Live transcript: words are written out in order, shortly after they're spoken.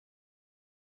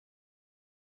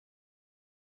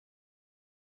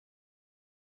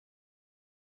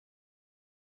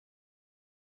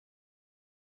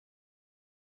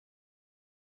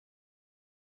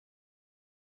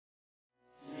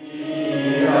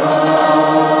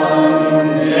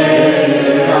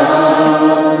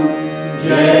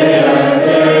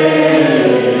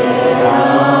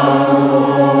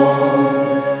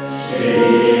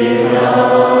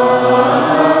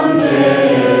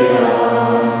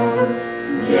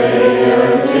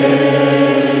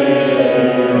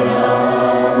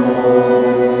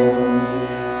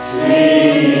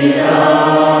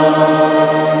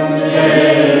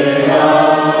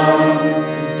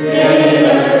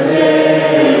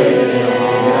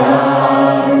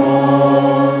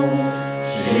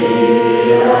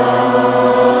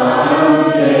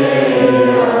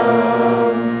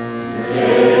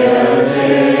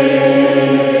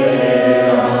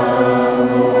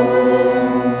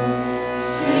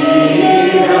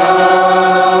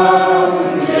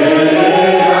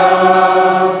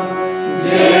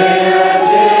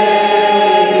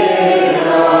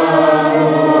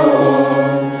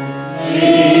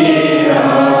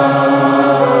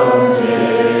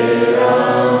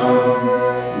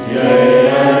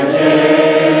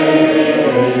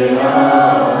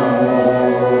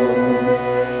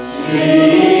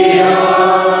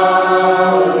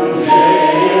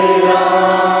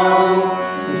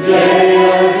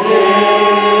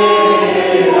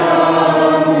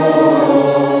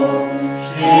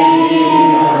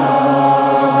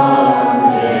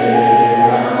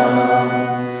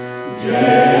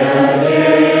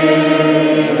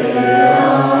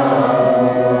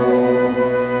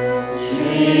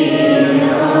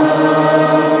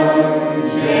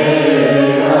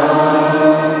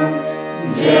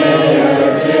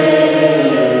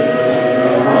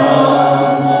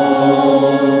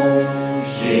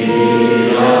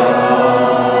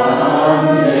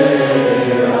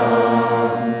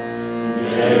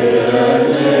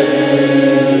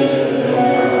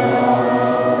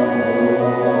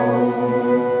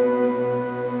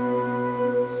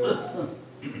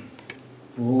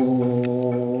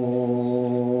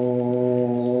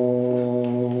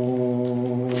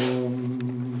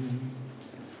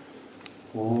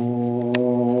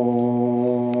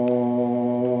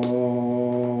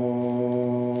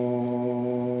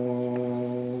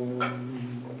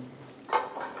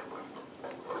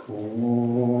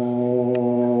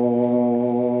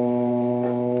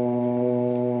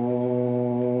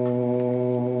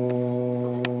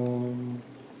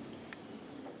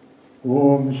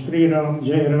Om Shri Ram,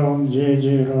 Jai Ram, Jai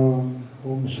Jai Ram.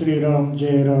 Om Shri Ram,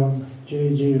 Jai Ram,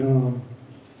 Jai Jai Ram.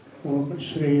 Om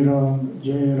Shri Ram,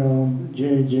 Jai Ram,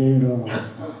 Jai Jai Ram.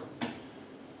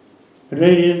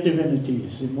 Radiant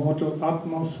divinities, immortal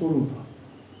Atma Swarupa.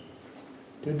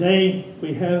 Today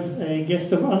we have a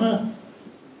guest of honor.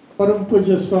 Param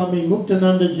Puja Swami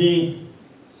Muktanandaji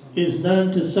is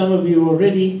known to some of you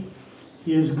already.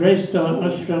 He has graced our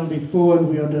ashram before and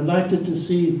we are delighted to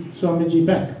see Swamiji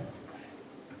back.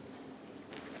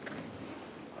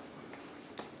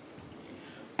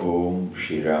 Om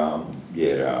Shri Ram,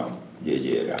 Jai Ram, Jai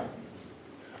Jai Ram.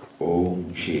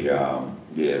 Om Shri Ram,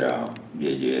 Jai Ram,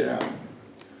 Jai Jai Ram.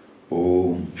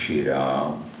 Om Shri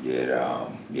Ram, Jai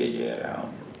Ram, Jai Jai Ram.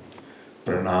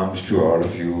 Pranams to all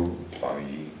of you,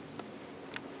 Swamiji,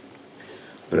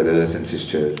 brothers and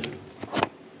sisters.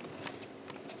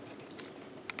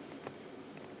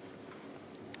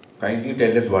 Kindly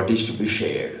tell us what is to be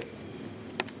shared.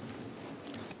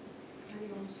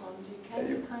 Can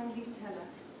you kindly tell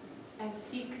us, as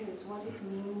seekers, what it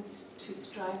means to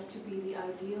strive to be the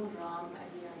ideal Ram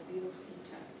and the ideal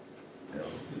Sita?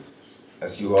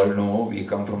 As you all know, we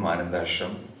come from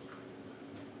Anandashram,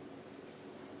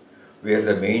 where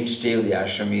the mainstay of the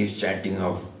ashram is chanting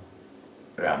of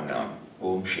Ram Nam,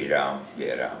 Om Shri Ram,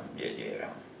 Jai Ram, Jai Jai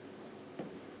Ram.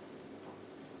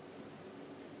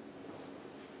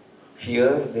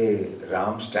 Here the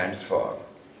Ram stands for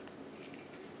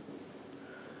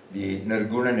the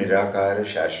Nirguna, Nirakara,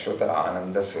 Shashwat,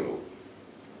 Anand Swarup.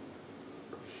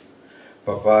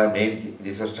 Papa named,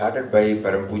 this was started by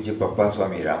Param Puja Papa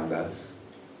Swami Ramdas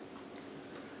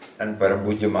and Param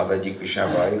Puja Mataji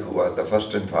Krishnabai, who was the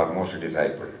first and foremost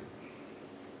disciple.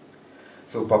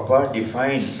 So Papa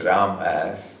defines Ram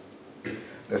as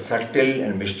the subtle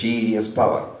and mysterious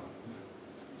power,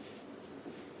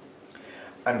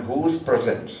 and whose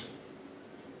presence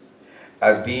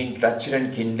has been touched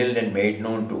and kindled and made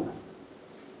known to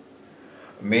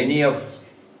many of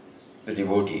the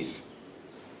devotees,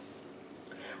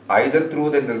 either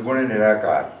through the Nirguna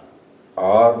Nirakara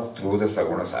or through the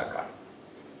Saguna Sakara.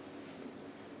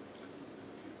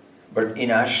 But in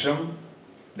ashram,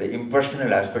 the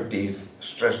impersonal aspect is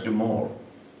stressed more.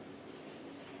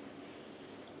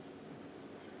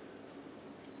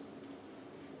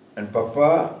 And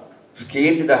Papa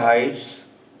scaled the heights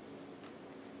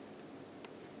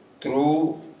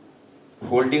through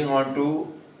holding on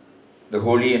to the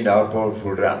holy and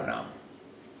all-powerful Ram Nam.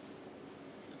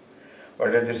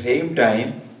 But at the same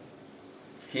time,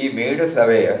 he made us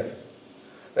aware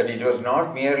that it was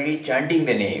not merely chanting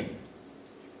the name.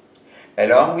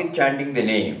 Along with chanting the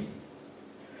name,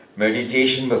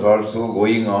 meditation was also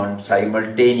going on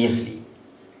simultaneously.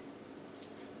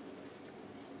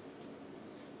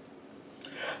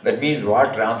 That means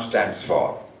what Ram stands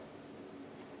for.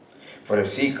 For a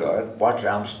seeker, what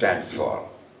Ram stands for.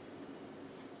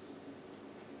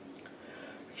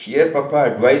 Here Papa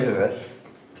advises us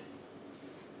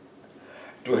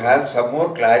to have some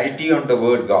more clarity on the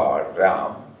word God,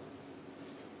 Ram.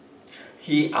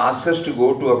 He asks us to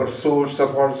go to our source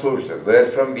of all sources, where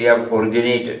from we have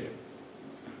originated.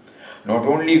 Not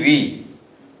only we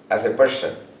as a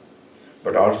person,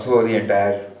 but also the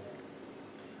entire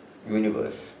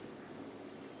universe.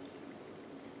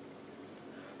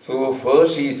 So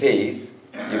first he says,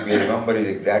 if you remember his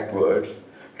exact words,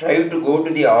 try to go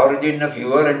to the origin of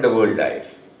your and the world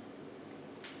life.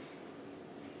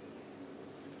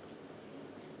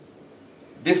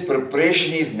 This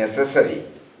preparation is necessary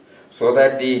so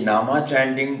that the Nama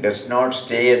chanting does not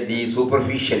stay at the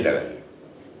superficial level.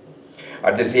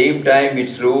 At the same time, it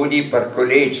slowly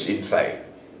percolates inside.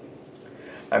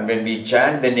 And when we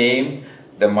chant the name,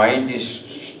 the mind is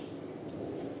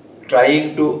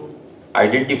trying to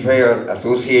identify or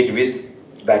associate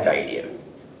with that idea.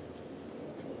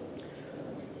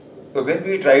 So when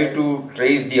we try to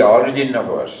trace the origin of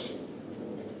us,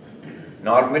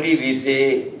 normally we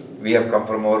say we have come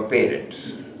from our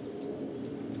parents.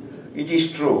 It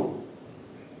is true.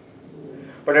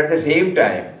 But at the same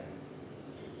time,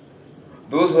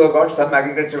 those who have got some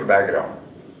agricultural background,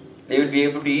 they will be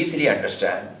able to easily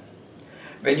understand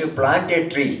when you plant a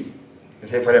tree,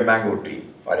 say for a mango tree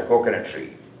or a coconut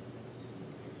tree,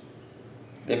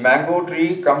 the mango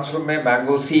tree comes from a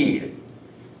mango seed.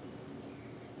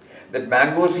 That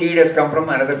mango seed has come from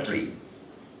another tree.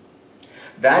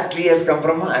 That tree has come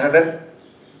from another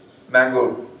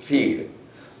mango seed.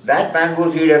 That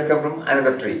mango seed has come from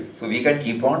another tree. So we can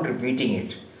keep on repeating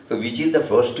it. So which is the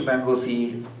first mango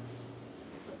seed?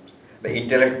 The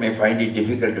intellect may find it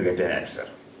difficult to get an answer.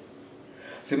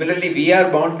 Similarly, we are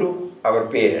born to our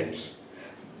parents.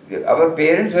 Our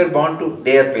parents were born to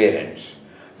their parents.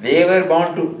 They were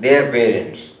born to their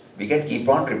parents. We can keep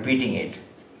on repeating it.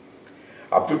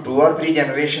 Up to 2 or 3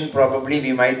 generations probably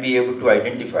we might be able to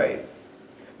identify.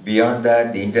 Beyond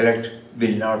that, the intellect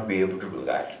will not be able to do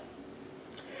that.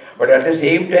 But at the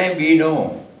same time, we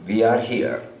know we are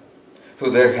here. So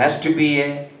there has to be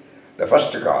the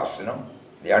first cause,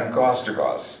 the uncaused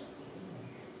cause.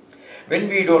 When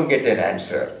we don't get an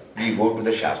answer, we go to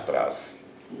the Shastras.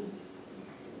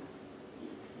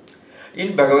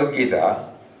 In Bhagavad Gita,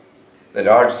 the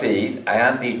Lord says, I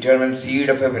am the eternal seed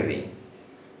of everything.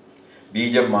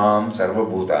 Beejam Sarva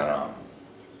Bhutanam.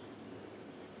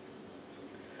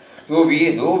 So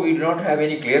though we do not have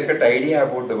any clear-cut idea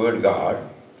about the word God,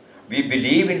 we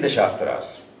believe in the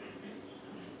Shastras.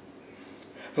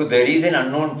 So there is an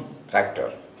unknown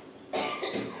factor.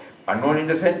 Unknown in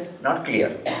the sense, not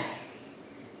clear.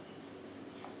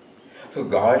 So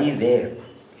God is there.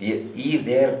 He is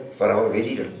there for our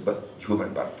very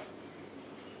human birth.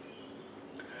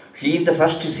 He is the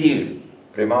first seed,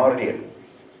 primordial.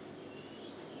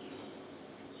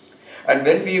 And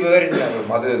when we were in our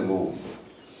mother's womb,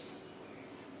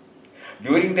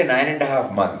 during the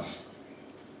 9.5 months,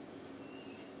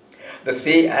 as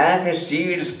a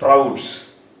seed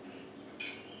sprouts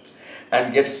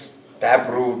and gets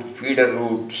taproot, feeder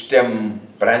root, stem,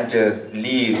 branches,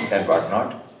 leaves and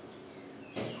whatnot,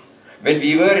 when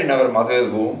we were in our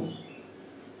mother's womb,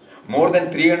 more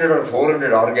than 300 or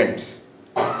 400 organs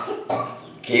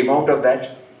came out of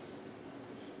that.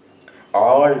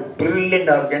 All brilliant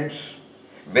organs,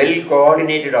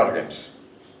 well-coordinated organs.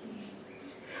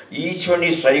 Each one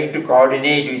is trying to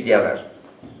coordinate with the other.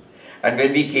 And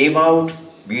when we came out,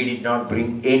 we did not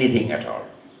bring anything at all.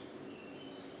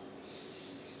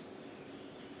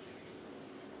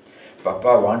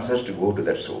 Papa wants us to go to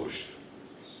that source.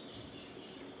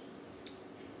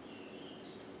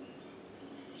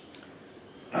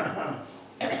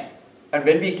 And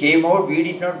when we came out, we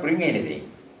did not bring anything.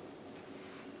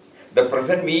 The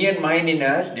present me and mine in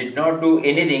us did not do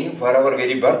anything for our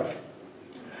very birth,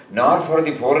 nor for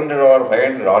the 400 or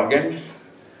 500 organs,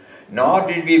 nor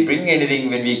did we bring anything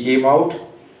when we came out.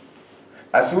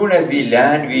 As soon as we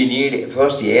land, we need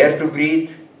first air to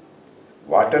breathe,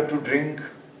 water to drink,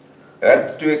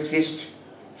 earth to exist,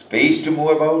 space to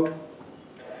move about,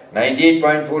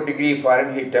 98.4 degree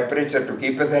Fahrenheit temperature to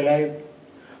keep us alive.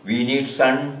 We need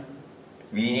sun,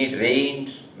 we need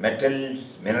rains,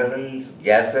 metals, minerals,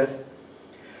 gases,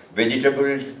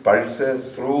 vegetables, pulses,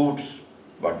 fruits,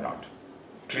 whatnot,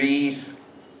 trees.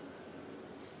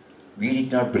 We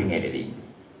did not bring anything.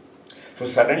 So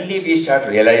suddenly we start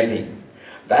realizing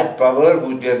that power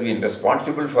which has been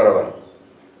responsible for our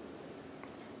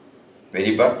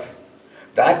very birth,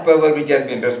 that power which has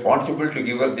been responsible to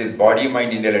give us this body,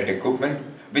 mind, intellect equipment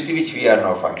with which we are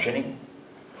now functioning,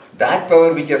 that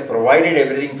power which has provided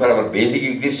everything for our basic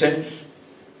existence.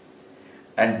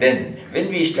 And then when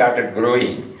we started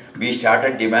growing, we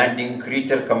started demanding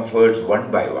creature comforts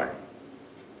one by one.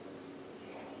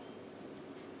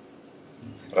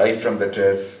 Right from the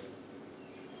dress.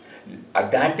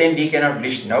 At that time we cannot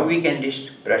list. Now we can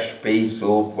list brush, paste,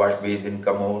 soap, wash basin,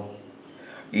 commode,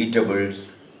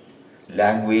 eatables,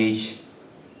 language,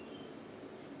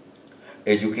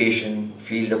 education,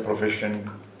 field of profession,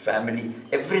 family,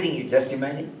 everything. You just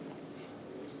imagine.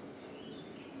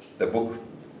 The book,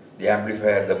 the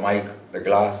amplifier, the mic, the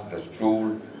glass, the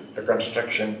stool, the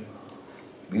construction.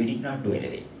 We did not do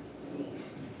anything.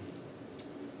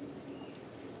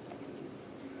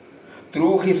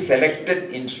 Through his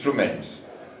selected instruments,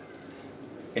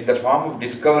 in the form of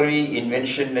discovery,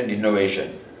 invention and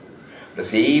innovation, the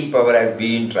same power has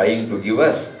been trying to give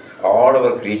us all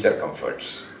our creature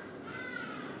comforts.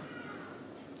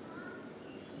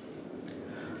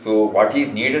 So what is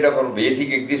needed of our basic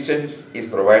existence is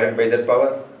provided by that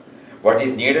power. What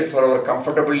is needed for our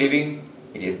comfortable living,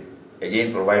 it is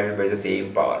again provided by the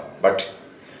same power. But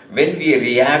when we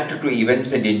react to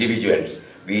events and individuals,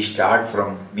 we start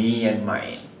from me and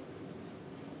mine.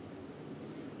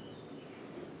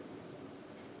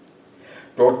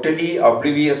 Totally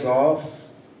oblivious of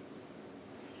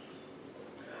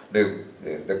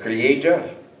the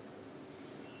Creator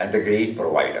and the great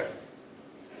provider.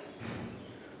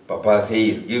 Papa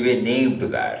says, give a name to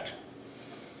that.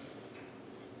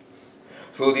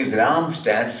 So this Ram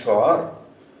stands for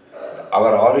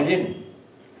our origin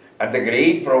and the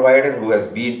great provider who has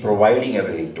been providing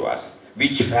everything to us,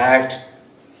 which fact,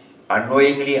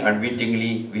 unknowingly,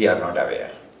 unwittingly, we are not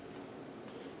aware.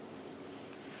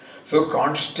 So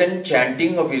constant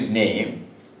chanting of his name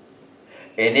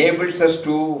enables us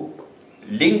to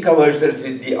link ourselves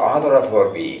with the author of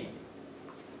our being.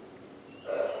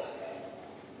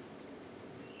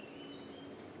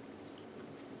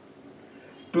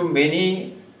 To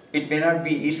many, it may not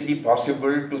be easily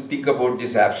possible to think about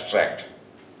this abstract.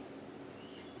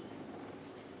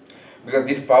 Because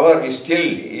this power is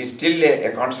still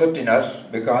a concept in us,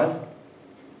 because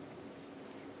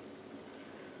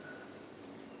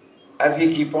as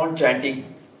we keep on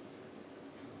chanting,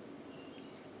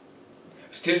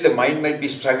 still the mind might be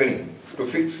struggling to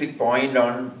fix its point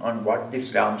on what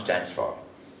this Ram stands for.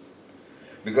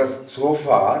 Because so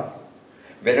far,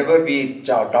 whenever we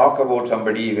talk about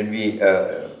somebody, when we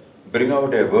bring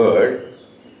out a word,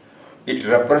 it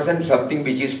represents something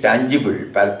which is tangible,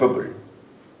 palpable.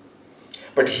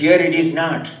 But here it is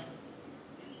not.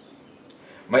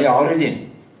 My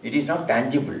origin, it is not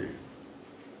tangible.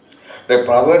 The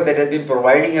power that has been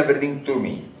providing everything to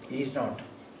me, it is not.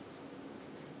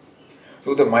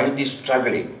 So the mind is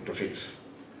struggling to fix.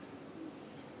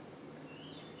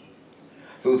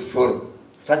 So for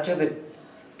such other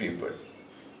people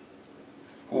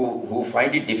who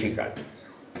find it difficult,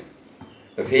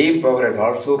 the same power has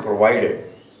also provided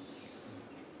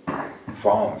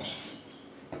forms.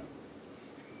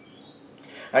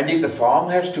 And if the form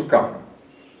has to come,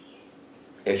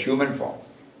 a human form,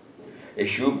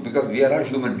 because we are all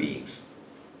human beings,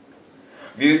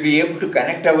 we will be able to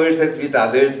connect ourselves with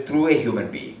others through a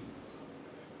human being.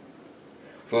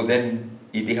 So then,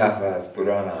 itihasas,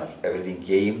 Puranas, everything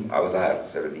came,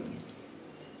 avatars, everything.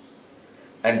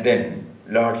 And then,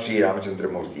 Lord Sri Ramachandra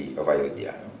Murti of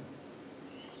Ayodhya.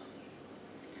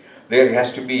 There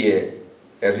has to be a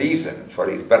reason for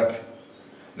his birth.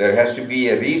 There has to be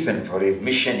a reason for his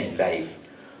mission in life.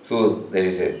 So there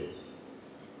is a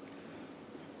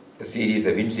series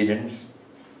of incidents.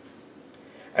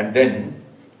 And then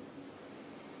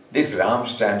this Ram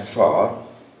stands for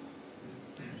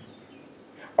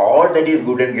all that is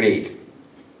good and great.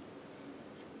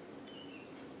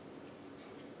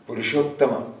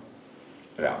 Purushottama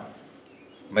Ram.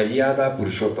 Maryada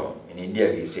Purushottama. In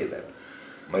India we say that.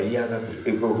 Maryada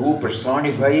Purushottama, who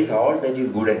personifies all that is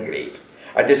good and great.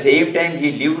 At the same time,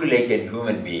 he lived like a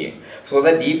human being. So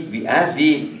that as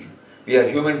we are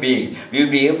human beings, we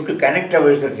will be able to connect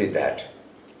ourselves with that.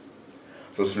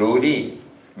 So slowly,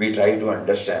 we try to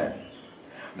understand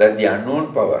that the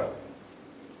unknown power,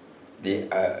 the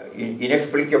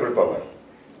inexplicable power,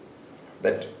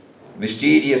 that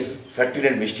mysterious, subtle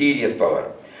and mysterious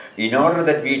power, in order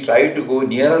that we try to go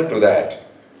nearer to that,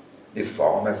 this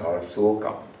form has also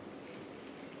come.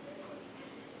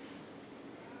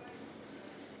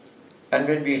 And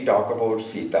when we talk about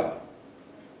Sita,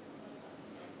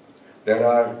 there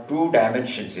are two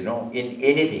dimensions, in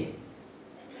anything.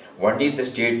 One is the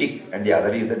static and the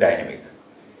other is the dynamic.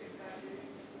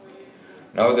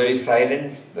 Now there is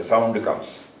silence, the sound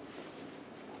comes.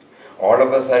 All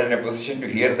of us are in a position to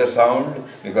hear the sound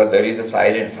because there is the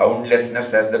silence,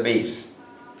 soundlessness as the base.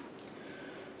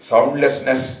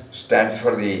 Soundlessness stands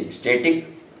for the static,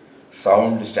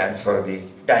 sound stands for the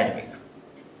dynamic.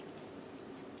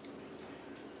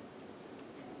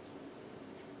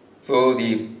 So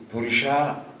the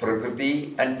Purusha,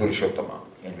 Prakriti and Purushottama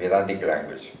in Vedantic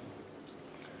language.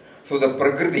 So the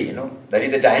Prakriti, that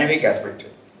is the dynamic aspect.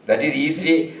 That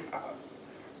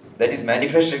is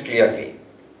manifested clearly.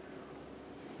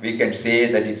 We can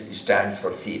say that it stands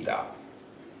for Sita.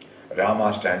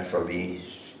 Rama stands for the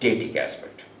static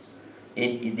aspect.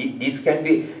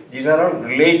 These are all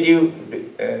relative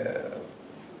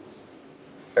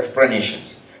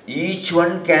explanations. Each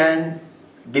one can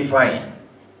define.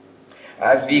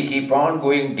 As we keep on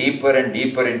going deeper and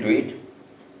deeper into it,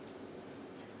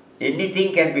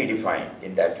 anything can be defined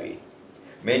in that way.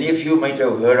 Many of you might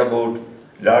have heard about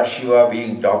Lord Shiva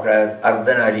being talked as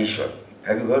Ardhanarishwar.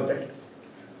 Have you heard that?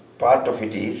 Part of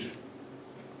it is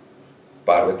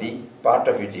Parvati, part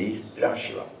of it is Lord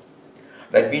Shiva.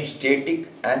 That means static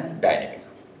and dynamic.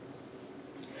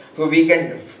 So we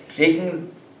can,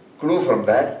 taking clue from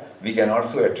that, we can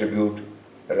also attribute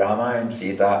Rama and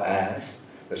Sita as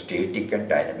the static and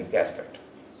dynamic aspect.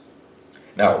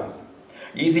 Now,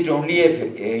 is it only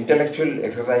an intellectual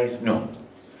exercise? No.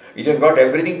 It has got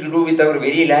everything to do with our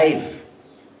very life.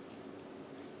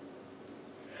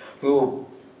 So,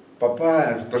 Papa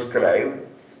has prescribed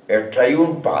a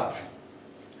triune path,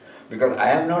 because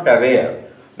I am not aware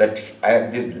that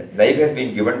this life has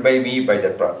been given by me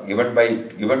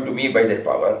given to me by that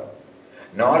power,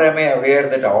 nor am I aware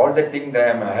that all the things that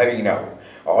I am having now,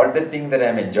 all the things that I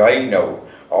am enjoying now,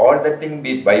 all the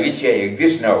things by which I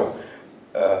exist now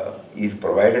is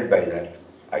provided by that.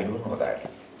 I don't know that.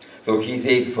 So he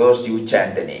says, first you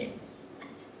chant the name.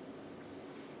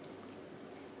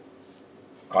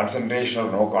 Concentration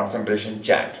or no concentration,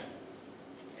 chant.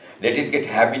 Let it get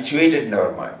habituated in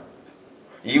our mind.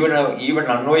 Even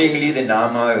unknowingly the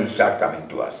Nama will start coming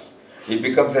to us. It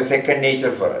becomes a second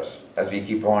nature for us as we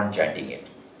keep on chanting it.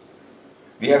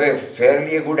 We have a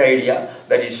fairly good idea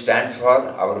that it stands for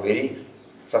our very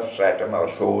substratum, our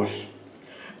source,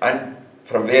 and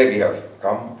from where we have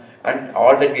come, and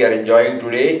all that we are enjoying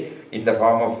today in the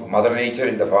form of Mother Nature,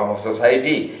 in the form of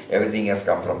society, everything has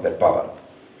come from that power.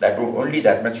 Only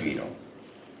that much we know.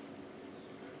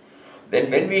 Then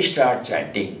when we start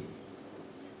chanting,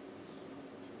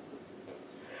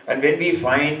 and when we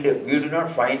do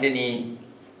not find any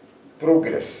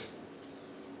progress.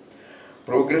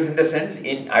 Progress in the sense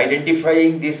in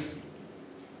identifying this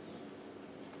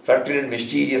subtle and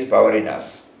mysterious power in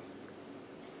us.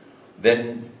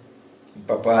 Then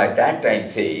Papa at that time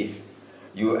says,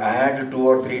 you add 2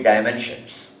 or 3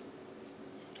 dimensions.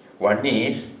 One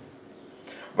is,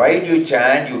 while you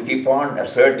chant, you keep on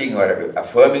asserting or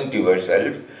affirming to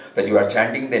yourself that you are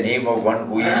chanting the name of one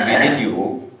who is within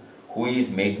you, who is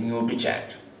making you to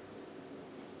chant.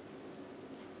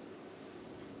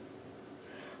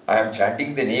 I am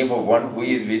chanting the name of one who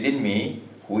is within me,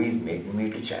 who is making me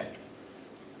to chant.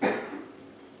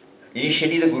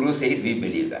 Initially the Guru says we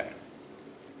believe that.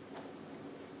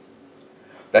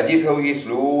 That is how he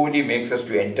slowly makes us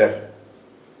to enter.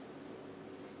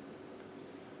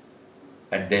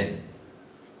 And then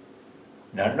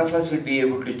none of us will be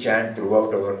able to chant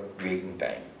throughout our waking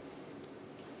time.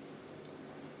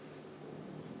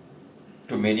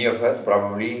 To many of us,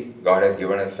 probably, God has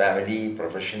given us family,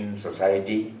 profession,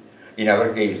 society. In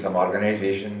our case, some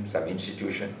organization, some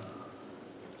institution.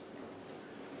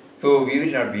 So we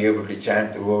will not be able to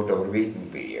chant throughout our waking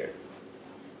period.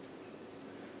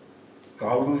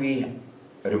 How do we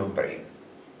remember him?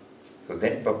 So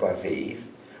then Papa says,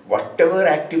 whatever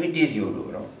activities you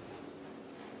do,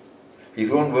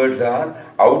 his own words are,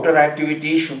 outer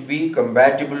activities should be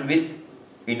compatible with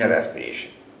inner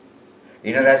aspiration.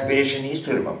 Inner aspiration is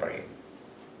to remember him.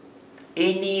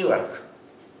 Any work.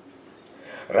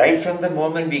 Right from the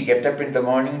moment we get up in the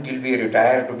morning till we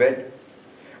retire to bed,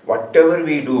 whatever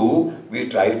we do, we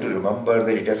try to remember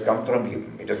that it has come from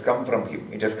him, it has come from him,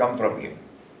 it has come from him.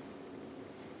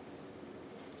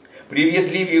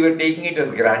 Previously we were taking it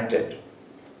as granted.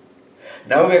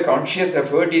 Now a conscious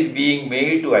effort is being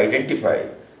made to identify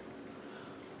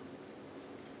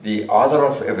the author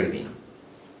of everything.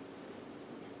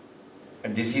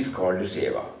 And this is called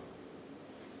seva.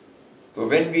 So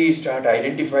when we start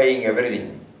identifying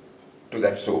everything to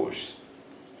that source,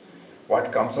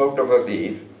 what comes out of us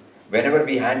is, whenever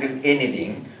we handle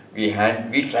anything, we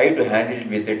try to handle it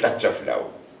with a touch of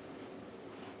love.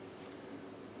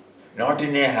 Not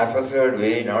in a half-assed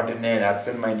way, not in an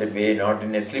absent-minded way, not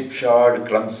in a slipshod,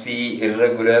 clumsy,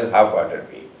 irregular, half-hearted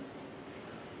way.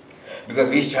 Because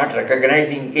we start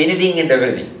recognizing anything and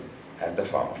everything as the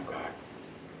form of God.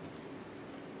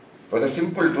 For the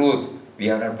simple truth, we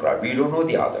are not proud. We don't know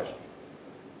the other.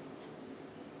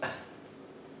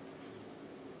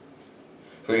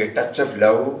 So a touch of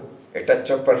love, a touch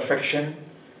of perfection,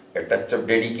 a touch of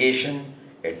dedication,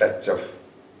 a touch of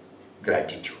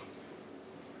gratitude.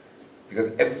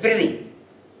 Because everything,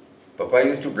 Papa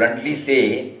used to bluntly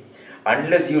say,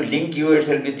 unless you link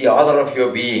yourself with the author of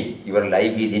your being, your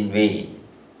life is in vain.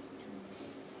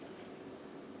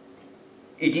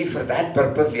 It is for that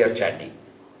purpose we are chanting.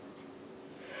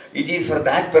 It is for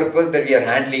that purpose that we are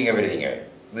handling everything.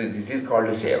 This is called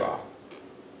seva.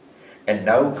 And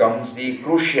now comes the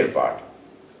crucial part,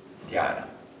 dhyana.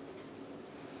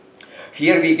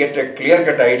 Here we get a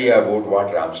clear-cut idea about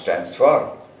what Ram stands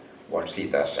for, what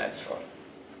Sita stands for.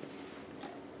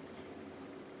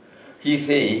 He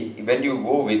says, when you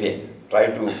go within, try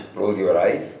to close your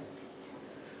eyes.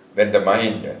 When the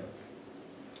mind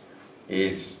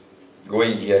is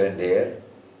going here and there,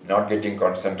 not getting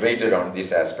concentrated on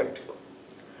this aspect,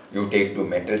 you take to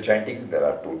mental chanting. There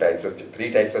are 3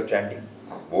 types of chanting: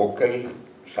 vocal,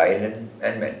 silent,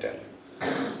 and mental.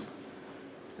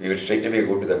 We will straight away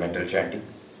go to the mental chanting.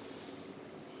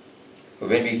 So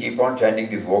when we keep on chanting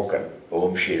this vocal,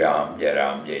 Om Shri Ram, Jai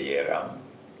Ram, Jai Jai Ram,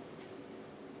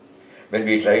 when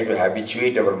we try to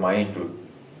habituate our mind to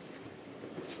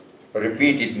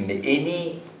repeat it in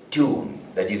any tune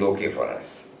that is okay for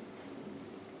us.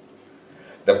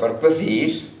 The purpose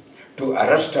is to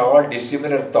arrest all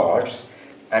dissimilar thoughts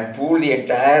and pull the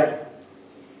entire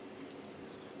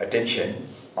attention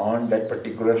on that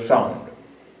particular sound.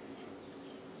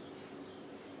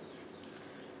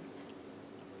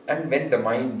 And when the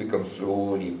mind becomes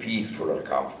slowly peaceful or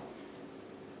calm,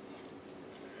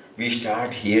 we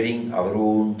start hearing our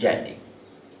own chanting.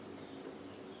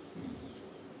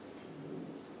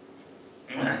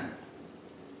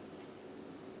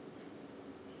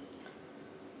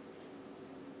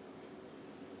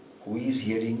 Who is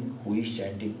hearing? Who is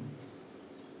chanting?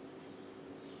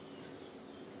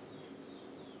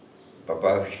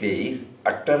 Papa says,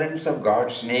 utterance of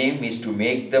God's name is to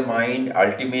make the mind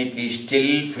ultimately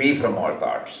still, free from all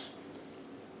thoughts.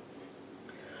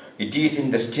 It is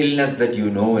in the stillness that you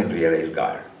know and realize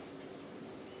God.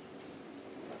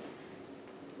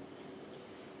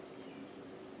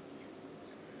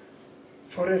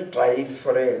 For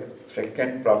a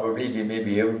second, probably we may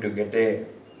be able to get a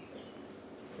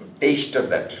taste of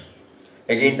that.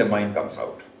 Again the mind comes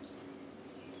out.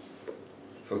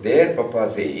 So there Papa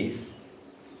says,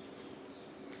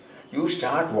 you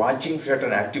start watching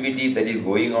certain activity that is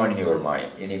going on in your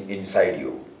mind, inside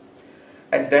you,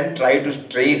 and then try to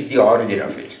trace the origin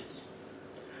of it.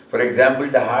 For example,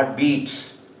 the heart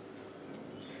beats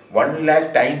 1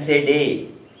 lakh times a day.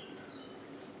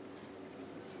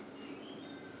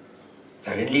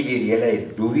 Suddenly we realize,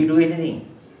 do we do anything?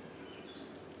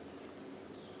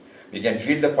 We can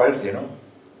feel the pulse,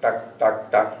 tuck,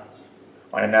 tuck, tuck,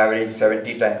 on an average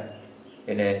 70 times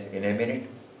in a minute.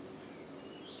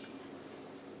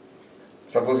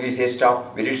 Suppose we say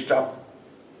stop, will it stop?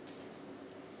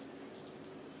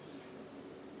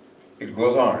 It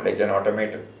goes on like an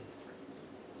automaton.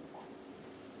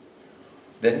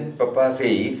 Then Papa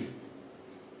says,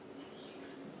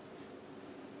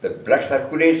 the blood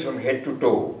circulates from head to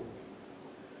toe.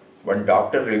 One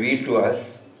doctor revealed to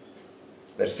us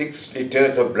that 6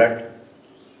 liters of blood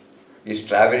is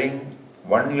traveling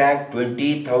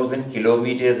 1,20,000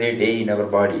 kilometers a day in our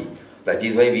body. That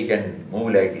is why we can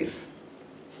move like this.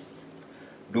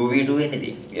 Do we do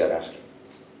anything? We are asking.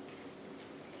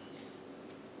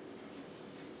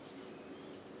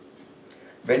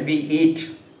 When we eat,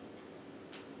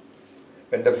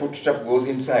 when the foodstuff goes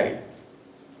inside,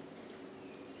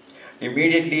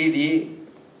 immediately the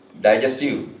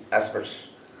digestive aspects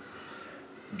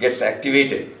gets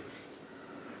activated.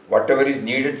 Whatever is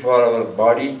needed for our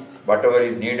body, whatever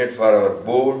is needed for our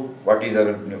bone,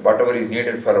 whatever is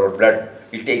needed for our blood,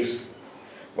 it takes.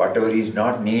 Whatever is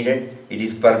not needed, it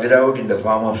is purged out in the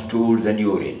form of stools and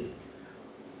urine.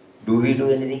 Do we do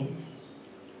anything?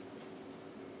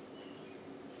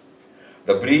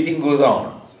 The breathing goes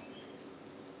on.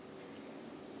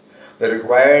 The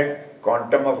required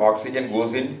quantum of oxygen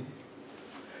goes in.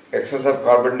 Excess of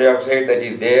carbon dioxide that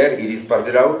is there, it is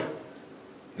purged out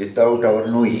without our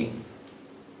knowing.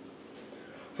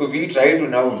 So we try to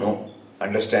now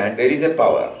understand there is a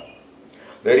power.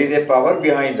 There is a power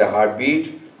behind the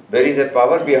heartbeat. There is a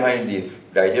power behind the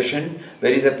digestion.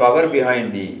 There is a power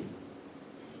behind the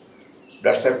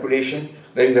blood circulation.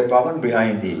 There is a power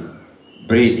behind the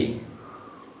breathing.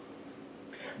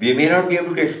 We may not be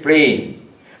able to explain,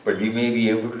 but we may be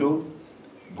able to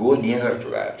go nearer to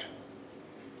that.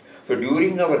 So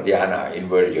during our dhyana,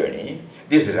 inward journey,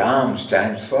 this Ram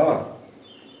stands for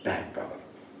that power,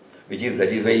 that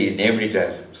is why he named it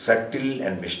as subtle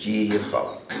and mysterious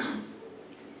power.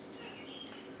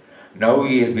 Now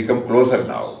he has become closer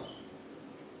now.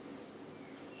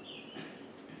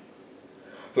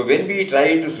 So when we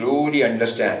try to slowly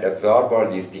understand, absorb all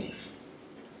these things,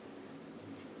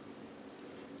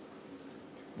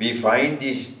 we find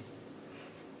the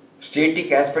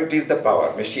static aspect is the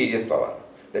power, mysterious power.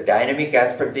 The dynamic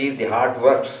aspect is the heart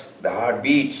works, the heart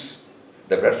beats,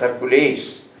 the blood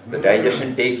circulates, the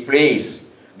digestion takes place,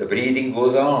 the breathing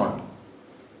goes on.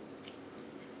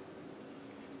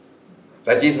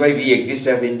 That is why we exist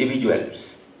as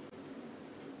individuals.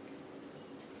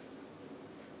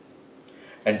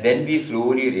 And then we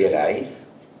slowly realize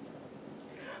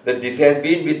that this has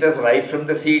been with us right from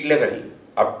the seed level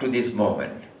up to this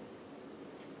moment.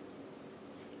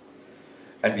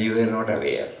 And we were not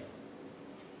aware.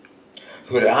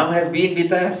 So Ram has been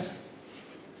with us.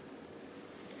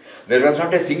 There was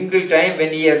not a single time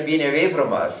when he has been away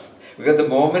from us. Because the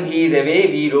moment he is away,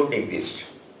 we don't exist.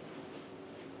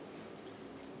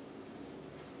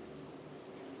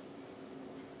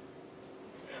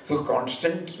 So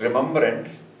constant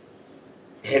remembrance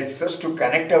helps us to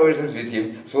connect ourselves with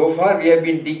him. So far we have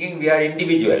been thinking we are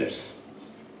individuals.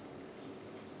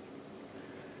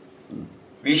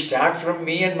 We start from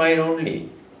me and mine only.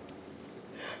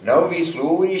 Now we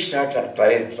slowly start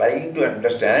trying to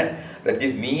understand that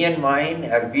this me and mine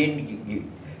has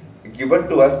been given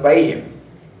to us by him.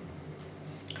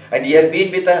 And he has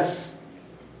been with us.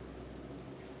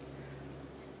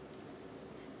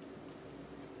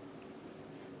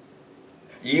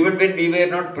 Even when we were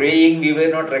not praying, we were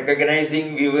not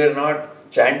recognizing, we were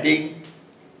not chanting,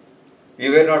 we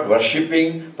were not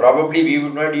worshipping, probably we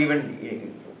would not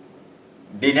even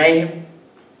deny him.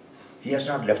 He has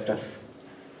not left us.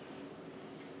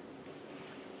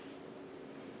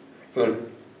 So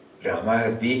Rama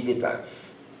has been with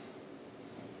us.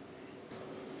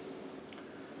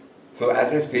 So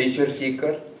as a spiritual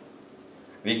seeker,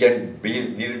 we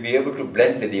will be able to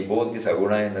blend both the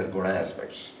Saguna and Nirguna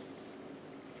aspects.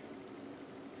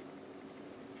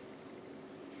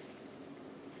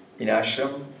 In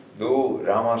ashram, though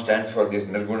Rama stands for this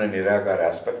Nirguna Nirakara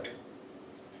aspect,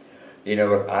 in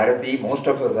our arati, most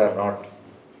of us are not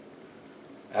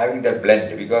having that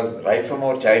blend, because right from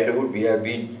our childhood we have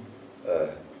been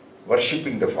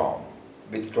worshipping the form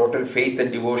with total faith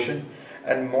and devotion,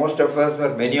 and most of us,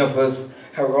 or many of us,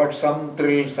 have got some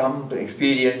thrill, some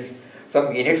experience, some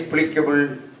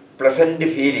inexplicable pleasant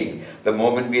feeling the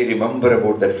moment we remember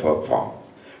about that form,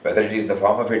 whether it is the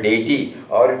form of a deity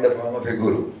or in the form of a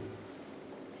guru.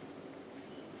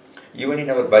 Even in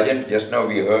our bhajan, just now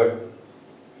we heard,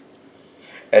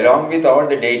 along with all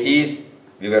the deities,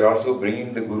 we were also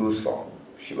bringing the Guru's form,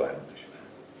 Sivananda.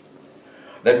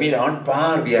 That means on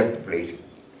par we are placing.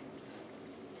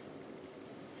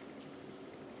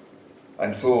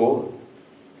 And so,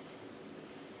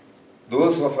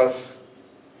 those of us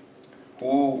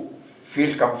who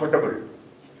feel comfortable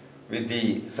with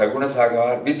the Saguna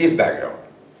Sagar, with this background,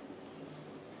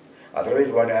 otherwise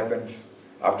what happens?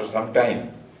 After some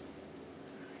time,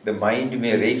 the mind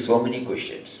may raise so many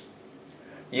questions.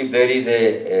 If there is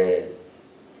a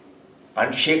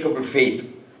unshakable faith,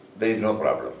 there is no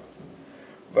problem.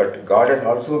 But God has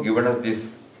also given us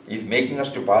this, He is making us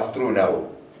to pass through now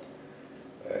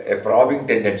a probing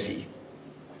tendency,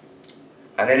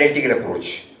 analytical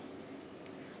approach,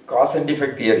 cause and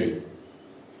effect theory.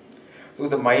 So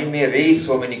the mind may raise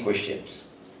so many questions,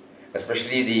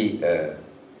 especially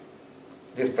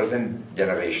this present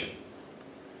generation.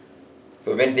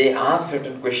 So when they ask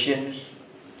certain questions,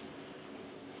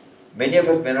 many of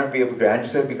us may not be able to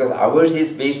answer because ours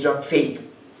is based on faith.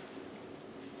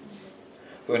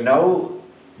 So now,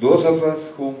 those of us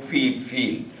who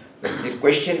feel that this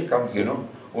question comes,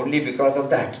 only because of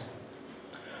that.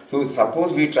 So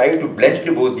suppose we try to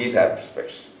blend both these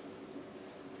aspects,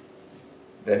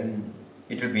 then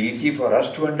it will be easy for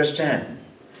us to understand.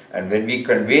 And when we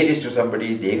convey this to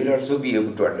somebody, they will also be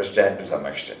able to understand to some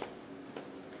extent.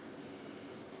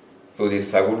 So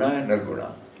this Saguna and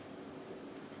Nirguna.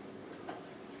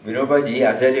 Vinobaji,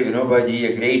 Acharya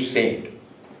Vinobaji, a great saint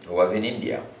who was in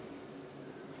India,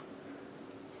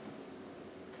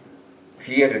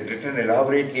 he had written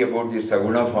elaborately about this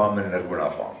Saguna form and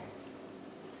Nirguna form.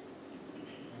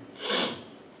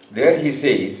 There he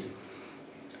says,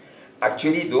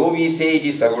 actually though we say it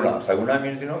is Saguna, Saguna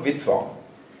means with form.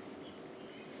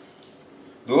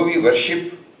 Though we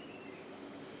worship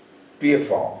to a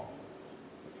form.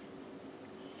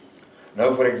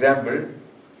 Now for example,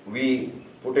 we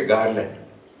put a garland,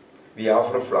 we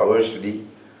offer flowers to the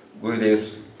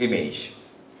Gurudev's image,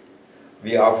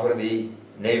 we offer the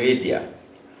Naivedya,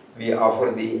 we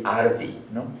offer the Arati,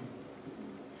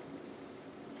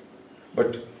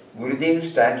 But Gurudev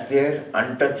stands there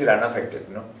untouched, unaffected,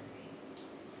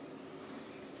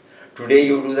 Today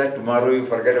you do that, tomorrow you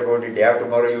forget about it, day after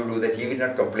tomorrow you do that, he will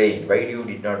not complain. Why you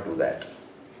did not do that?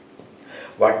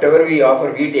 Whatever we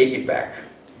offer, we take it back.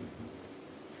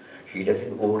 He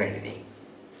doesn't own anything.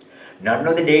 None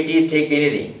of the deities take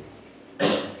anything.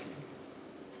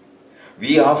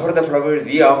 We offer the flowers,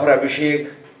 we offer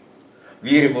Abhishek,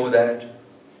 we remove that.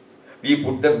 We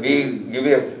put them, we give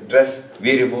a dress,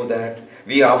 we remove that.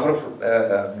 We offer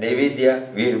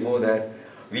Naivedya, we remove that.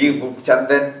 We put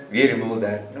Chandan, we remove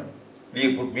that.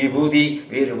 We put Vibhuti,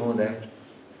 we remove that.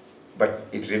 But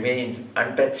it remains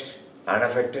untouched,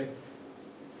 unaffected,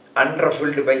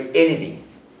 unruffled by anything.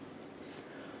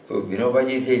 So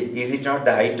Vinobaji says, is it not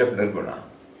the height of Nirguna?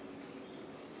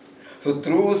 So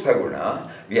through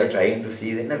Saguna, we are trying to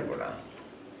see the Nirguna.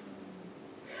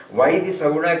 Why the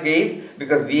Saguna came?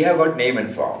 Because we have got name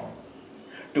and form.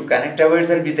 To connect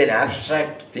ourselves with an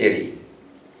abstract theory,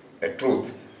 a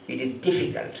truth, it is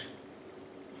difficult.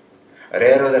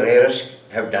 Rare of the rarest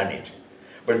have done it.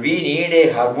 But we need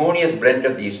a harmonious blend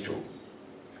of these two.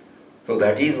 So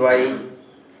that is why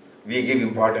we give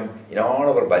importance in all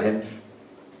our bhajans.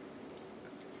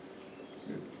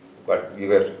 But we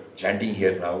were chanting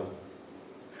here now,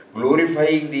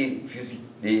 glorifying the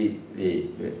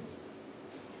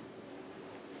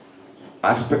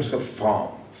aspects of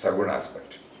form, Saguna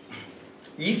aspect.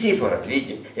 Easy for us,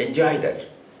 we enjoy that.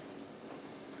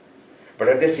 But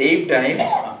at the same time,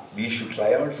 we should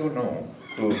try also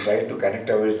to try to connect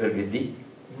ourselves with the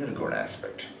Nirguna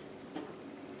aspect.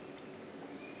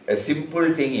 A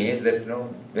simple thing is that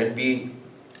when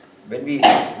we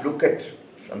look at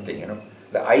something,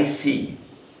 the eye see,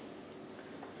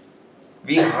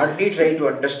 we hardly try to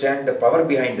understand the power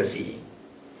behind the seeing.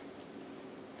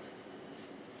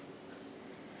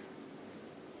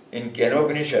 In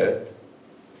Kenopanishad,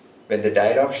 when the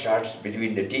dialogue starts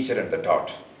between the teacher and the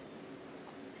taught,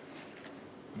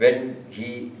 when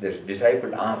the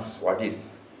disciple asks, what is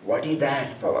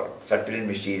that power, subtle and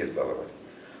mysterious power?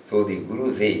 So the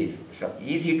Guru says, it's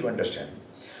easy to understand,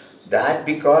 that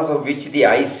because of which the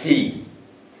eyes see,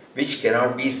 which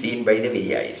cannot be seen by the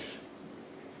very eyes.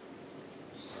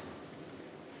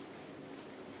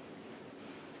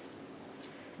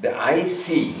 The eyes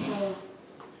see,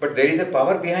 but there is a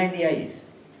power behind the eyes.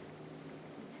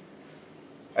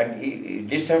 And he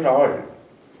lists out all.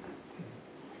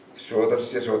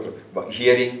 Shrotasya shrotra,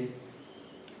 hearing,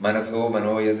 manaso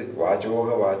manoyad,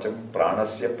 vachoha vacham,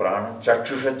 pranasya prana,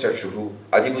 chakshusha chakshuhu,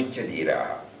 adimuchya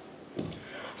dhiraha.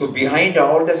 So behind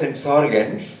all the sense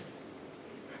organs,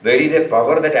 there is a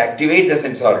power that activates the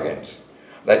sense organs.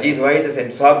 That is why the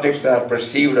sense objects are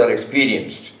perceived or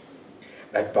experienced.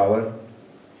 That power.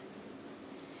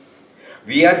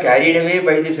 We are carried away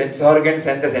by the sense organs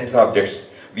and the sense objects.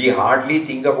 We hardly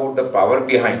think about the power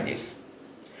behind this.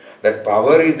 That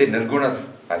power is the Nirguna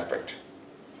aspect.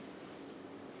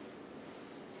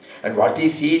 And what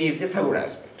is seen is the Saguna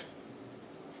aspect.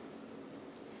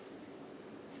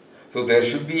 So there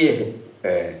should be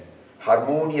a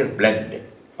harmonious blend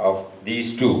of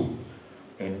these two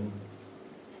in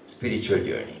spiritual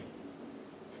journey.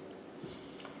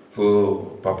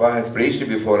 So Papa has placed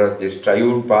before us this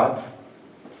triune path,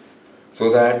 so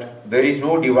that there is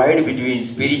no divide between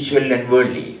spiritual and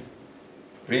worldly.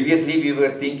 Previously we were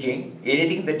thinking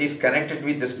anything that is connected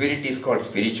with the spirit is called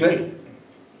spiritual.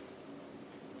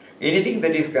 Anything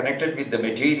that is connected with the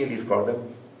material is called the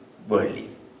worldly.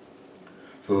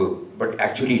 So, but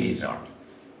actually it is not.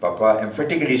 Papa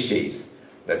emphatically says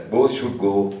that both should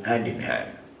go hand in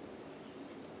hand.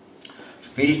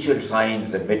 Spiritual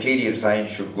science and material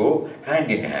science should go hand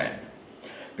in hand.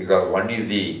 Because one is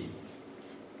the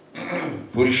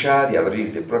Purusha, the other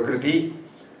is the Prakriti.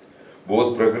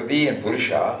 Both Prakriti and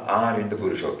Purusha are in the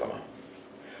Purushottama.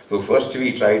 So first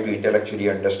we try to intellectually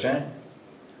understand,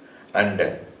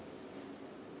 and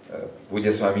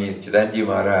Pujya Swami Chidanji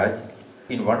Maharaj,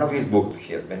 in one of his books,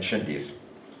 he has mentioned this,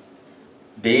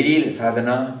 daily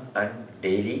sadhana and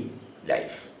daily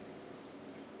life.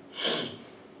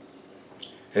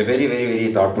 A very, very,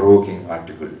 very thought-provoking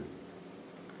article.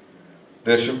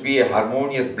 There should be a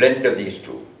harmonious blend of these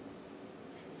two.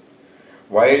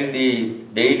 While the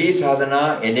daily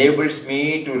sadhana enables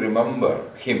me to remember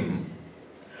him,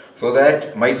 so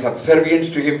that my subservience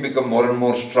to him becomes more and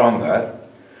more stronger,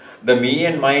 the me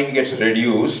and mine gets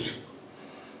reduced,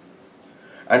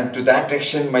 and to that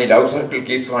extent my love circle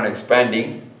keeps on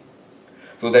expanding.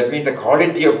 So that means the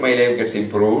quality of my life gets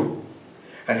improved.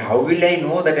 And how will I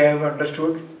know that I have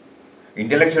understood?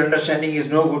 Intellectual understanding is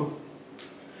no good.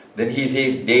 Then he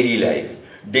says daily life.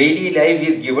 Daily life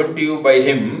is given to you by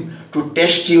him to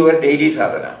test your daily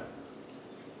sadhana.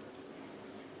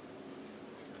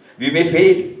 We may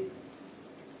fail.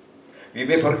 We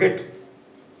may forget.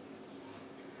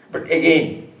 But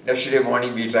again, next day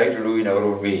morning we try to do in our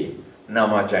own way.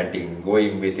 Nama chanting,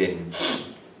 going within,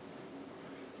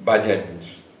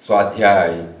 bhajans,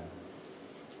 swadhyay,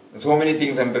 so many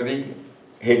things under the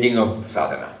heading of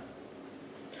sadhana.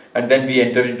 And then we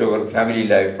enter into our family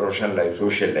life, professional life,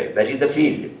 social life. That is the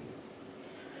field.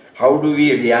 How do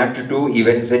we react to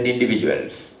events and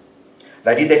individuals?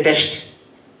 That is the test.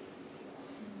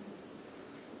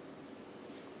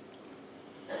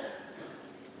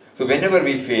 So whenever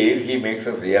we fail, he makes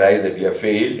us realize that we have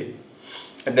failed.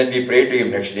 And then we pray to him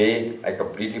next day, I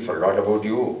completely forgot about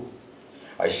you.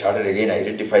 I started again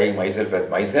identifying myself as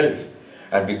myself.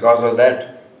 And because of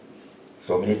that,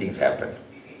 so many things happened.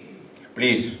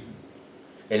 Please,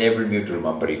 enable me to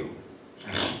remember you.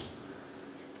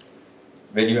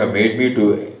 When you have made me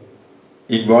to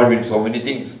involve in so many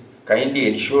things, kindly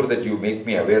ensure that you make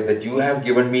me aware that you have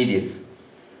given me this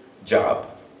job,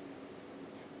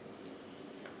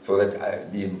 so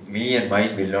that me and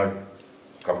mine will not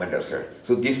come and assert.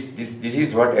 So this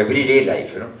is what everyday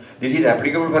life, this is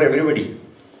applicable for everybody.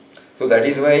 So that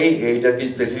is why it has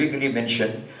been specifically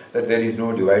mentioned that there is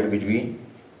no divide between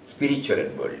spiritual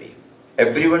and worldly.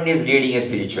 Everyone is leading a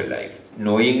spiritual life,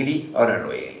 knowingly or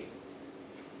unknowingly.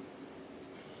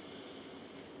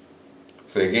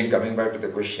 So again, coming back to the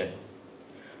question.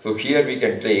 So here we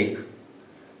can take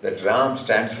that Ram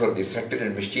stands for the subtle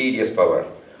and mysterious power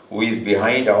who is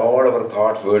behind all our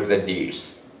thoughts, words and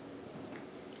deeds.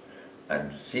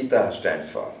 And Sita stands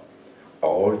for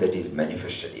all that is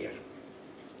manifested here.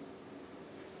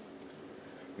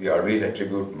 We always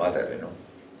attribute mother,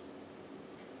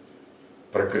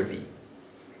 Prakriti.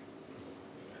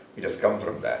 It has come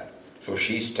from that. So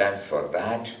she stands for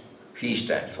that, he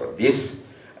stands for this,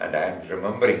 and I am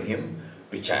remembering him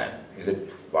to chant. He said,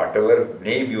 whatever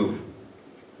name you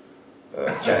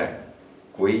chant,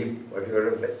 Koi,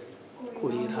 whatever that?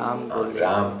 Ram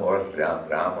or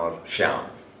Shyam,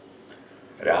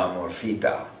 Ram or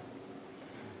Sita.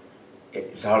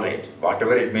 It's all right,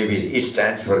 whatever it may be, it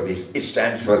stands for this, it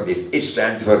stands for this, it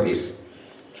stands for this.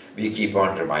 We keep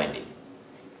on reminding.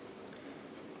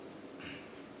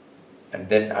 And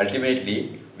then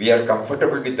ultimately, we are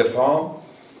comfortable with the form,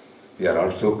 we are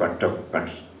also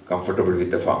comfortable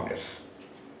with the formless.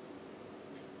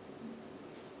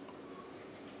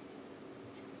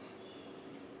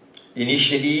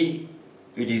 Initially,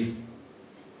 it is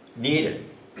needed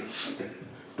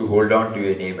to hold on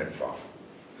to a name and form.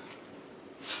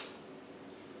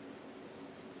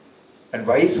 And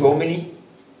why so many?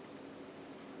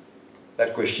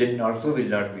 That question also will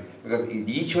not be, because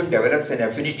each one develops an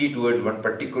affinity towards one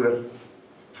particular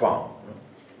form.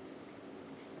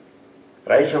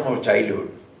 Right from our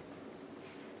childhood.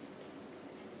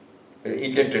 The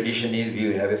Indian tradition is we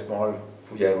will have a small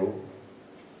puja room.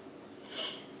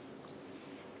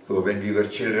 So when we were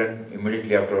children,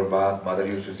 immediately after our bath, mother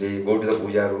used to say, go to the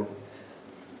puja room,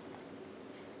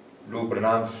 do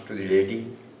pranams to the deity,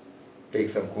 take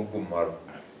some kumkum or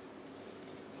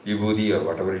vibhuti or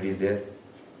whatever it is there,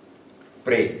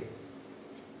 pray.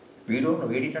 We don't know,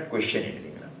 we did not question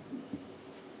anything. No?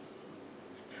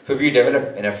 So we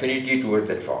develop an affinity towards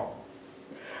that form.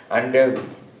 And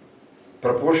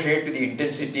proportionate to the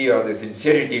intensity or the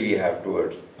sincerity we have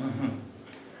towards,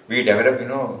 we develop,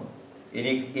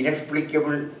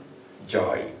 inexplicable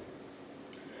joy.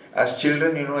 As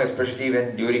children, especially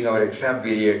when during our exam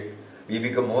period, we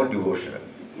become more devotional.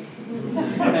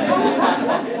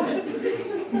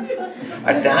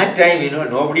 At that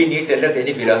time, nobody need tell us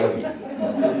any philosophy.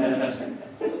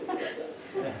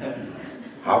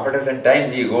 Half a dozen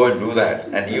times we go and do that,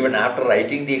 and even after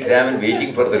writing the exam and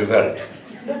waiting for the result,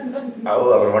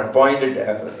 our one-pointed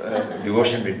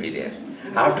devotion will be there.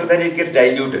 After that it gets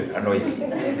diluted unknowingly.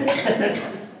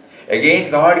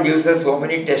 Again, God gives us so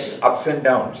many tests, ups and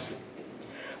downs,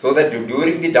 so that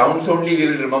during the downs only we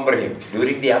will remember Him.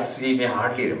 During the ups we may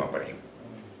hardly remember Him.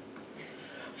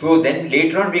 So then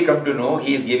later on we come to know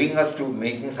He is giving us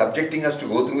to, subjecting us to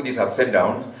go through these ups and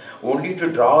downs only to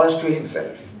draw us to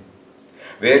Himself,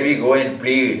 where we go and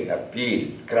plead,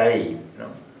 appeal, cry.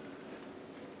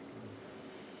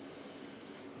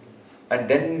 And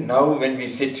then now when we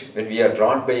sit, when we are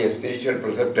drawn by a spiritual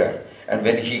preceptor, and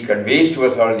when he conveys to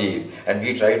us all these, and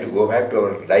we try to go back to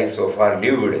our life so far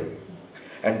lived,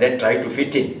 and then try to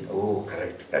fit in. Oh,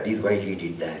 correct. That is why he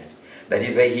did that. That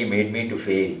is why he made me to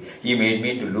fail. He made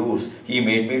me to lose. He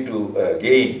made me to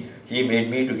gain. He made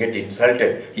me to get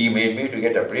insulted. He made me to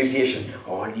get appreciation.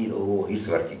 All these, oh, he's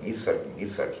working, he's working,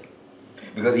 he's working.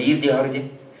 Because he is the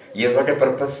origin. He has got a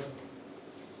purpose.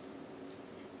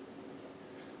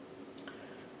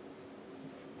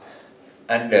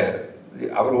 And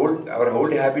our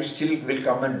old habits still will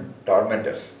come and torment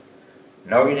us.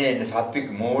 Now in a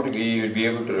sattvic mode, we will be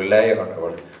able to rely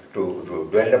on to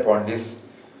dwell upon this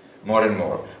more and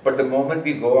more. But the moment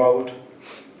we go out,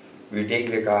 we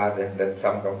take the car, then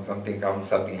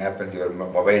something happens, your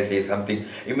mobile says something,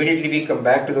 immediately we come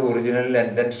back to the original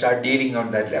and then start dealing on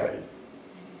that level.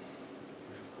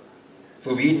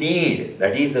 So we need,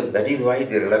 that is why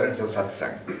the relevance of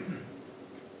satsang.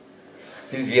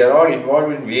 Since we are all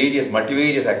involved in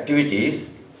multivarious activities,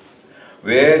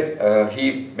 where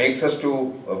he makes us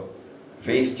to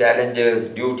face challenges,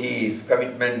 duties,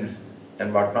 commitments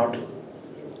and whatnot.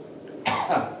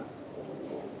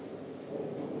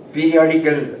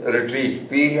 Periodical retreat,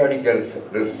 periodical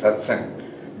satsang,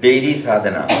 daily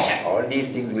sadhana, all these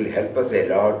things will help us a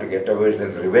lot to get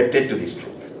ourselves riveted to this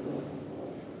truth.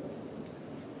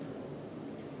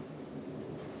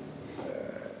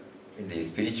 In the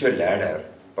spiritual ladder,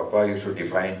 Papa used to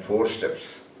define 4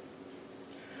 steps.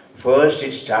 First,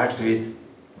 it starts with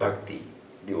bhakti,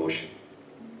 devotion.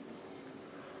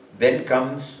 Then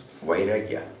comes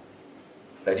vairagya,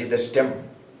 that is the stem.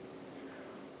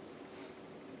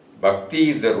 Bhakti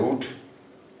is the root,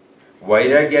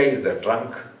 vairagya is the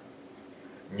trunk,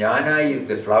 jnana is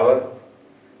the flower,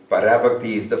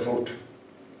 parabhakti is the fruit.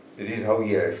 This is how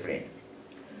he has explained.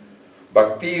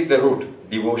 Bhakti is the root,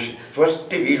 devotion.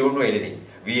 First, we don't know anything.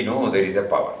 We know there is a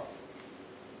power.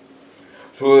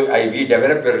 So we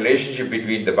develop a relationship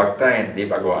between the Bhakta and the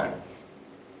Bhagavan,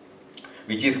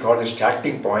 which is called the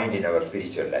starting point in our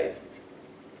spiritual life.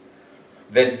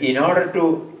 Then in order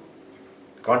to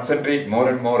concentrate more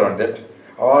and more on that,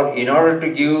 or in order to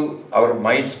give our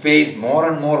mind space more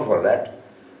and more for that,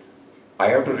 I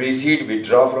have to recede,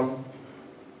 withdraw from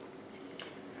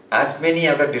as many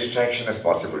other distractions as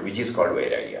possible, which is called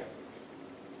Vairagya.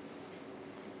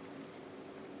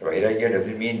 Vairagya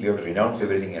doesn't mean we have to renounce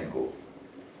everything and go.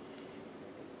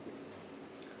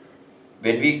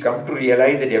 When we come to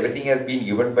realize that everything has been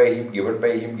given by him, given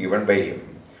by him, given by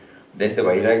him, then the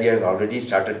Vairagya has already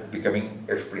started becoming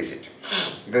explicit.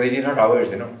 Because it is not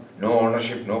ours, no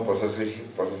ownership, no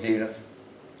possessiveness,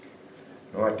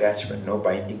 no attachment, no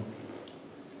binding.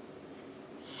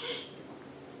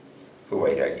 So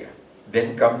Vairagya.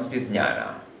 Then comes this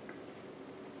Jnana,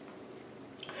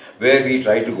 where we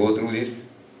try to go through this,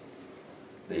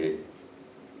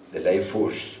 the life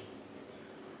force.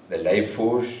 The life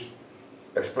force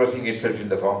expressing itself in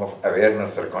the form of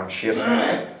awareness or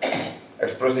consciousness,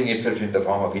 expressing itself in the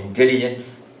form of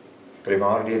intelligence,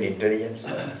 primordial intelligence,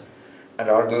 and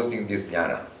all those things is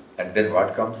jnana. And then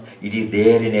what comes? It is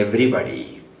there in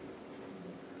everybody.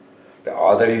 The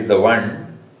other is the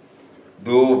one,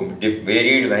 though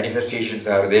varied manifestations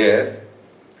are there.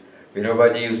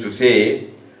 Vinobaji used to say,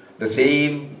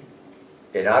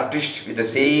 an artist with the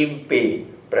same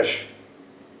paint brush,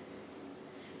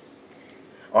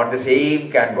 on the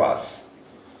same canvas,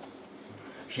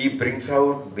 he brings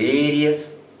out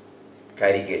various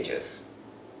caricatures,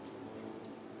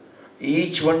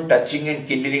 each one touching and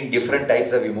kindling different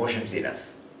types of emotions in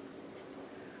us.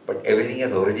 But everything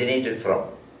has originated from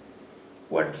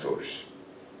one source.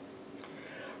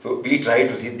 So we try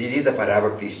to see, this is the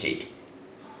Parabhakti state,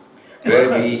 where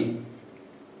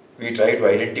we try to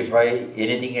identify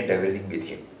anything and everything with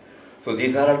him. So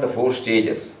these are all the 4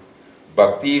 stages.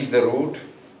 Bhakti is the root,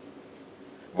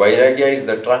 Vairagya is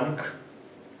the trunk,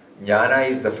 Jnana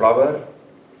is the flower,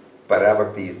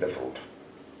 Parabhakti is the fruit.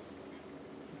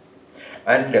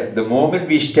 And the moment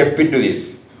we step into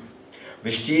this,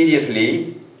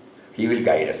 mysteriously, he will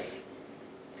guide us,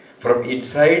 from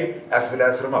inside as well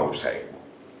as from outside.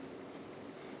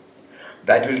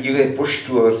 That will give a push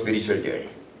to our spiritual journey.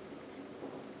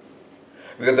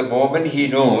 Because the moment he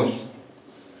knows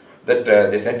that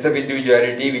the sense of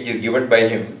individuality which is given by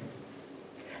him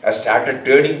has started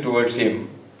turning towards him,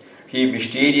 he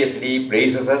mysteriously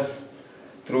places us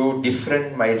through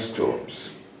different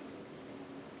milestones.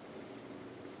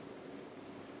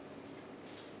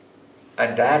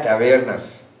 And that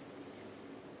awareness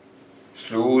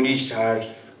slowly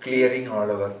starts clearing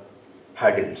all our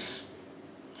hurdles.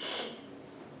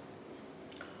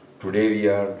 Today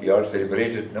we all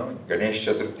celebrated Ganesh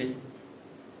Chaturthi.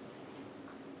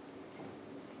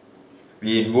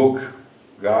 We invoke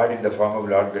God in the form of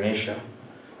Lord Ganesha,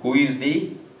 who is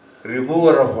the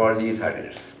remover of all these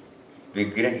hurdles,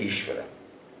 Vighna Ishvara.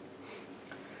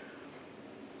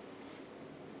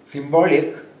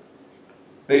 Symbolic,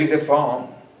 there is a form,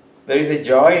 there is a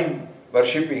joy in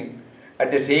worshipping.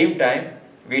 At the same time,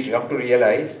 we come to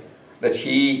realize that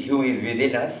He who is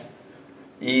within us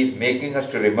is making us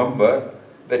to remember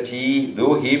that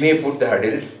though He may put the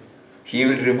hurdles, He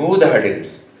will remove the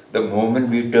hurdles the moment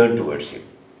we turn towards Him.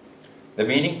 The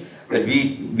meaning that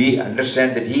we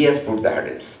understand that He has put the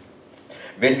hurdles.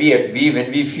 When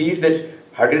we feel that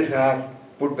hurdles are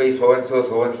put by so and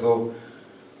so,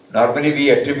 normally we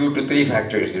attribute to 3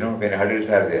 factors, when hurdles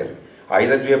are there.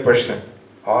 Either to a person,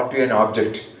 or to an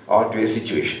object, or to a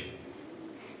situation.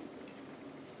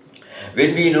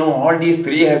 When we know all these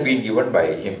 3 have been given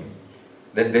by Him,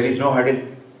 then there is no hurdle.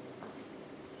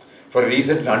 For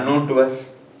reasons unknown to us,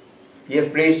 He has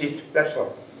placed it, that's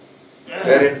all.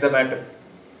 Where ends the matter?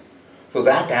 So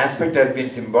that aspect has been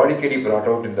symbolically brought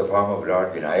out in the form of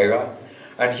Lord Vinayaka,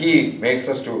 and He makes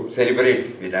us to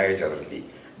celebrate Vinayaka Chaturthi.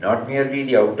 Not merely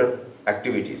the outer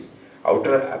activities.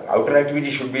 Outer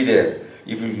activities should be there.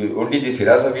 If only the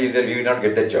philosophy is there, we will not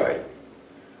get the joy.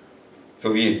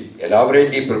 So we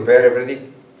elaborately prepare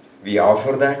everything. We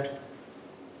offer that.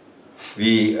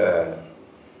 We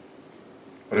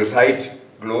recite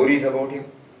glories about Him.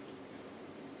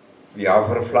 We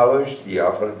offer flowers, we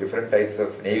offer different types of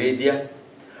Naivedya.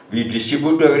 We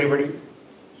distribute to everybody.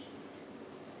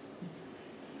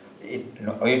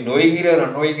 Knowingly or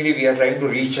unknowingly, we are trying to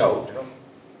reach out.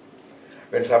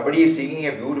 When somebody is singing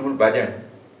a beautiful bhajan,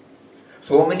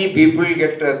 so many people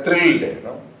get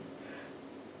thrilled.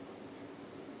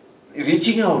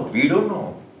 Reaching out, we don't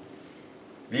know.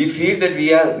 We feel that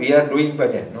we are doing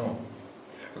bhajan. No.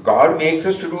 God makes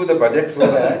us to do the bhajan so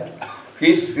that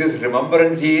His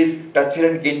remembrance is touched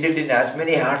and kindled in as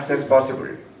many hearts as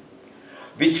possible.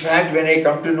 Which fact, when I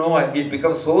come to know, it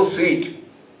becomes so sweet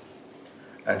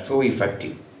and so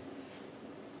effective.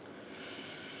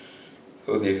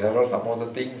 So these are all some of the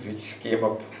things which came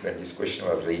up when this question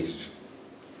was raised.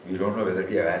 We don't know whether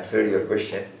we have answered your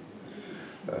question.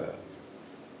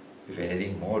 If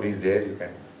anything more is there, you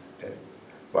can tell.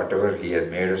 whatever he has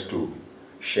made us to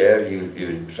share, we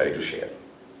will try to share.